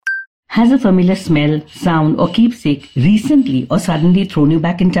Has a familiar smell, sound, or keepsake recently or suddenly thrown you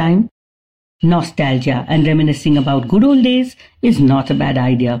back in time? Nostalgia and reminiscing about good old days is not a bad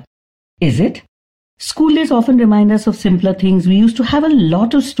idea, is it? School days often remind us of simpler things. We used to have a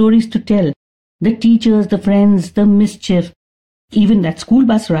lot of stories to tell. The teachers, the friends, the mischief, even that school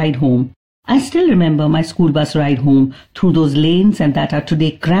bus ride home. I still remember my school bus ride home through those lanes and that are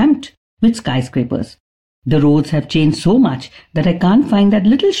today cramped with skyscrapers. The roads have changed so much that I can't find that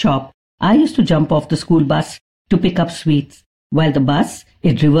little shop I used to jump off the school bus to pick up sweets, while the bus,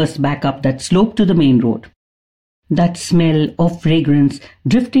 it reversed back up that slope to the main road. That smell of fragrance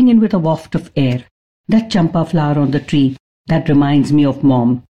drifting in with a waft of air, that champa flower on the tree, that reminds me of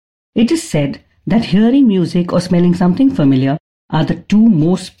Mom. It is said that hearing music or smelling something familiar are the two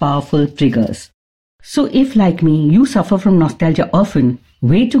most powerful triggers. So if, like me, you suffer from nostalgia often,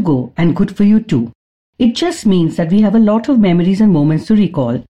 way to go and good for you too. It just means that we have a lot of memories and moments to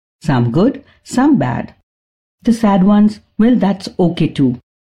recall, some good, some bad. The sad ones, well, that's okay too.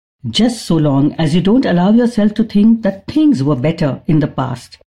 Just so long as you don't allow yourself to think that things were better in the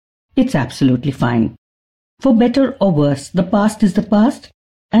past. It's absolutely fine. For better or worse, the past is the past,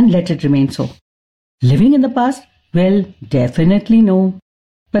 and let it remain so. Living in the past? Well, definitely no.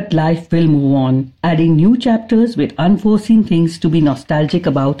 But life will move on, adding new chapters with unforeseen things to be nostalgic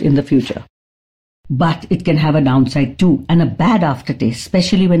about in the future. But it can have a downside too, and a bad aftertaste,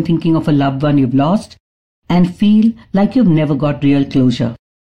 especially when thinking of a loved one you've lost and feel like you've never got real closure.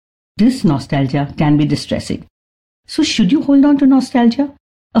 This nostalgia can be distressing. So should you hold on to nostalgia?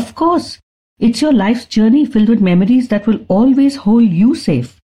 Of course. It's your life's journey filled with memories that will always hold you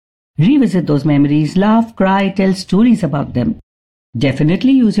safe. Revisit those memories, laugh, cry, tell stories about them.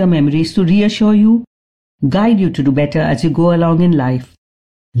 Definitely use your memories to reassure you, guide you to do better as you go along in life.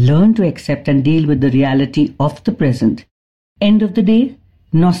 Learn to accept and deal with the reality of the present. End of the day,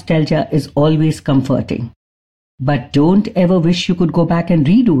 nostalgia is always comforting. But don't ever wish you could go back and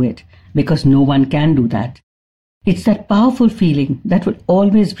redo it, because no one can do that. It's that powerful feeling that will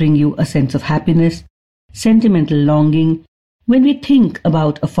always bring you a sense of happiness, sentimental longing, when we think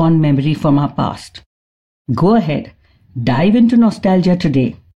about a fond memory from our past. Go ahead, dive into nostalgia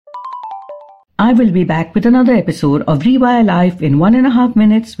today. I will be back with another episode of Rewire Life in 1.5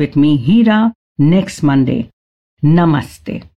 minutes with me, HIRA, next Monday. Namaste.